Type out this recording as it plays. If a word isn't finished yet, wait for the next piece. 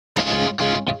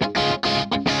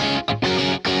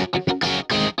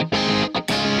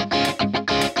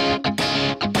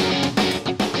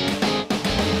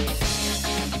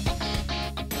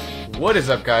What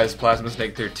is up, guys? Plasma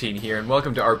Snake 13 here, and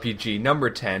welcome to RPG number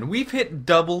 10. We've hit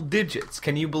double digits.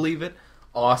 Can you believe it?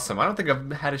 Awesome. I don't think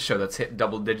I've had a show that's hit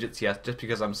double digits yet, just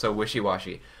because I'm so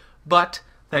wishy-washy. But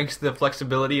thanks to the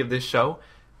flexibility of this show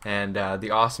and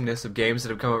the awesomeness of games that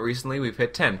have come out recently, we've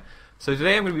hit 10. So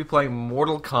today I'm going to be playing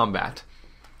Mortal Kombat.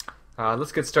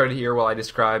 Let's get started here while I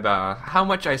describe how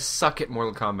much I suck at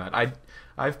Mortal Kombat.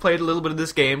 I've played a little bit of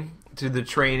this game to the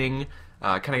training,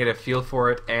 kind of get a feel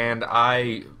for it, and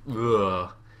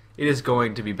it is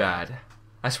going to be bad.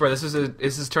 I swear this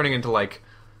is turning into like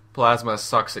Plasma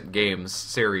sucks at games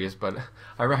series, but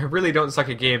I really don't suck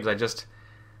at games.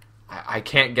 I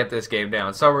can't get this game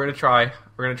down. So we're gonna try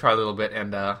a little bit,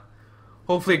 and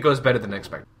hopefully it goes better than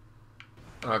expected.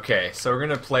 Okay, so we're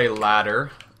gonna play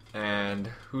ladder, and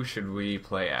who should we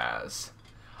play as?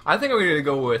 I think I'm gonna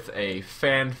go with a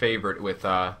fan favorite with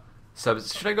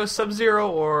should I go Sub-Zero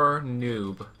or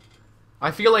Noob? I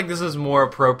feel like this is more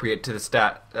appropriate to the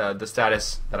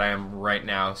status that I am right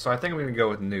now, so I think I'm gonna go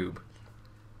with Noob.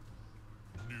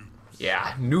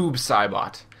 Yeah, Noob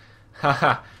Cybot.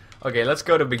 Haha. Okay, let's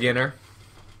go to beginner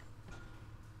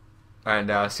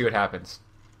and see what happens.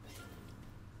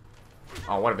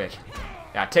 Oh, what a bitch!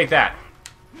 Yeah, take that.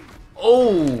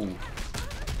 Oh,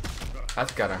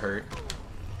 that's gotta hurt.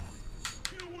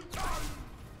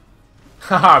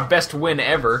 Haha, best win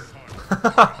ever.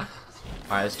 Alright,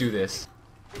 let's do this.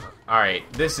 Alright,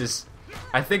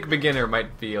 I think beginner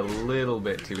might be a little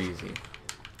bit too easy.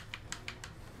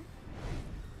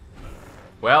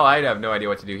 Well, I have no idea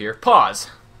what to do here. Pause!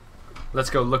 Let's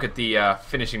go look at the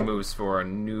finishing moves for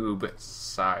Noob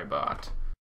Cybot.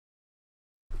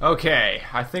 Okay,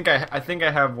 I think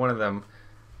I have one of them,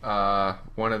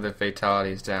 one of the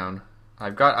fatalities down.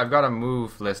 I've got a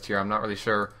move list here. I'm not really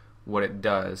sure what it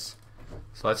does.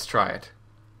 So let's try it.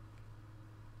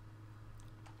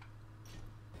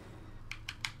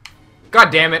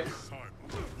 God damn it!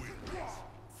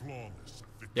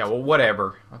 Yeah, well,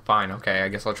 whatever. Fine, okay, I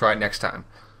guess I'll try it next time.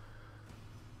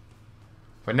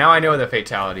 But now I know the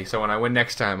fatality, so when I win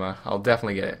next time, I'll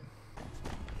definitely get it.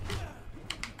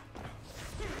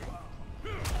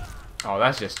 Oh,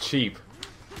 that's just cheap.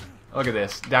 Look at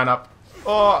this. Down, up.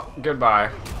 Oh,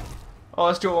 goodbye. Oh,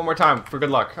 let's do it one more time for good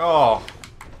luck. Oh.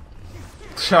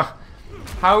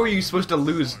 How are you supposed to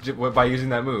lose by using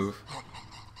that move?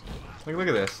 Like, look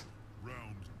at this.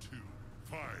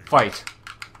 Fight.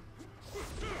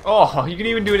 Oh, you can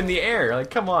even do it in the air. Like,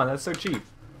 come on, that's so cheap.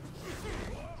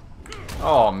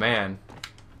 Oh, man.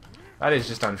 That is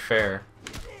just unfair.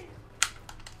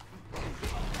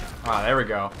 Ah, there we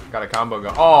go. Got a combo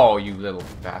go. Oh, you little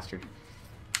bastard.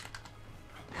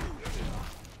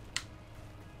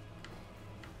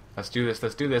 Let's do this,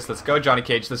 let's do this. Let's go, Johnny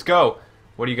Cage, let's go!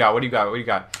 What do you got? What do you got? What do you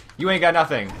got? You ain't got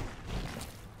nothing.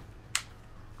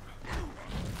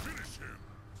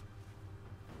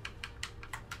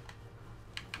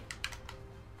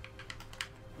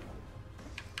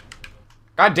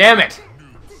 God damn it!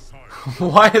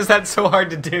 Why is that so hard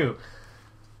to do?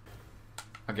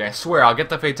 Okay, I swear I'll get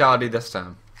the fatality this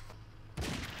time.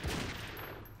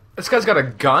 This guy's got a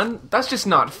gun? That's just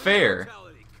not fair.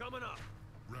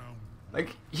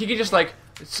 Like, he could just like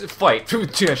fight.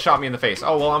 Shot me in the face.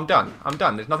 Oh, well, I'm done. I'm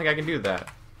done. There's nothing I can do with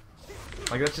that.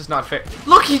 Like, that's just not fair.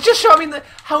 Look, he just shot me in the...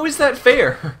 How is that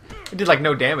fair? It did, like,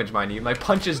 no damage, mind you. My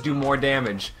punches do more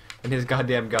damage than his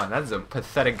goddamn gun. That's a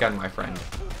pathetic gun, my friend.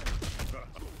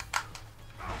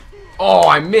 Oh,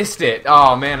 I missed it.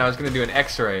 Oh, man, I was gonna do an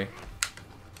X-ray.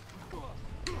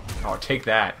 Oh, take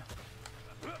that.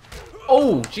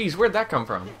 Oh, jeez, where'd that come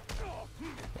from?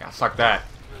 Yeah, suck that.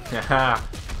 Haha.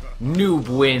 Noob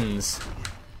wins.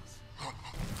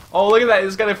 Oh, look at that.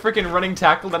 It's got a freaking running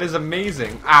tackle. That is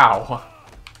amazing. Ow.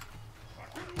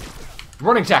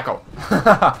 Running tackle.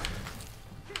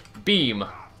 Beam.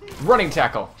 Running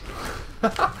tackle.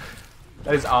 That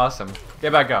is awesome.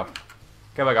 Get back up.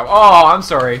 Get back up. Oh, I'm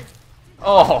sorry.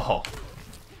 Oh.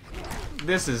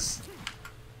 This is...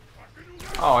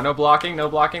 Oh, no blocking, no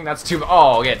blocking. That's too...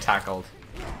 Oh, get tackled.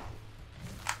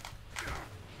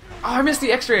 Oh, I missed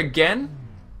the X-ray again?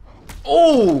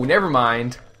 Oh, never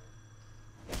mind.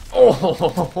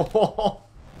 Oh,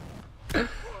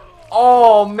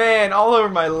 oh man, all over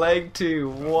my leg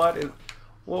too. What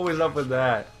was up with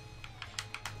that?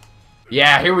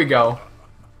 Yeah, here we go.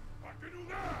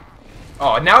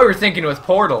 Oh, now we're thinking with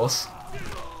portals.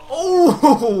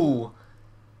 Oh,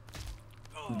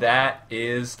 that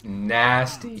is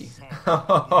nasty.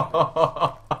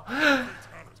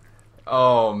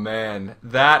 Oh man,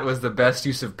 that was the best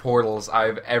use of portals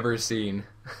I've ever seen.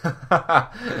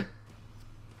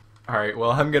 Alright,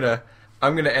 well I'm gonna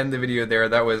end the video there.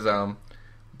 That was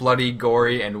bloody,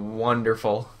 gory, and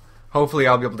wonderful. Hopefully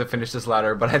I'll be able to finish this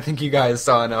ladder, but I think you guys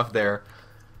saw enough there.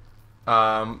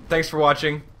 Thanks for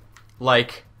watching.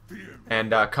 Like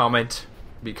and comment,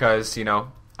 because, you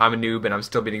know, I'm a noob and I'm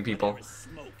still beating people.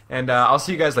 And I'll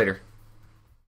see you guys later.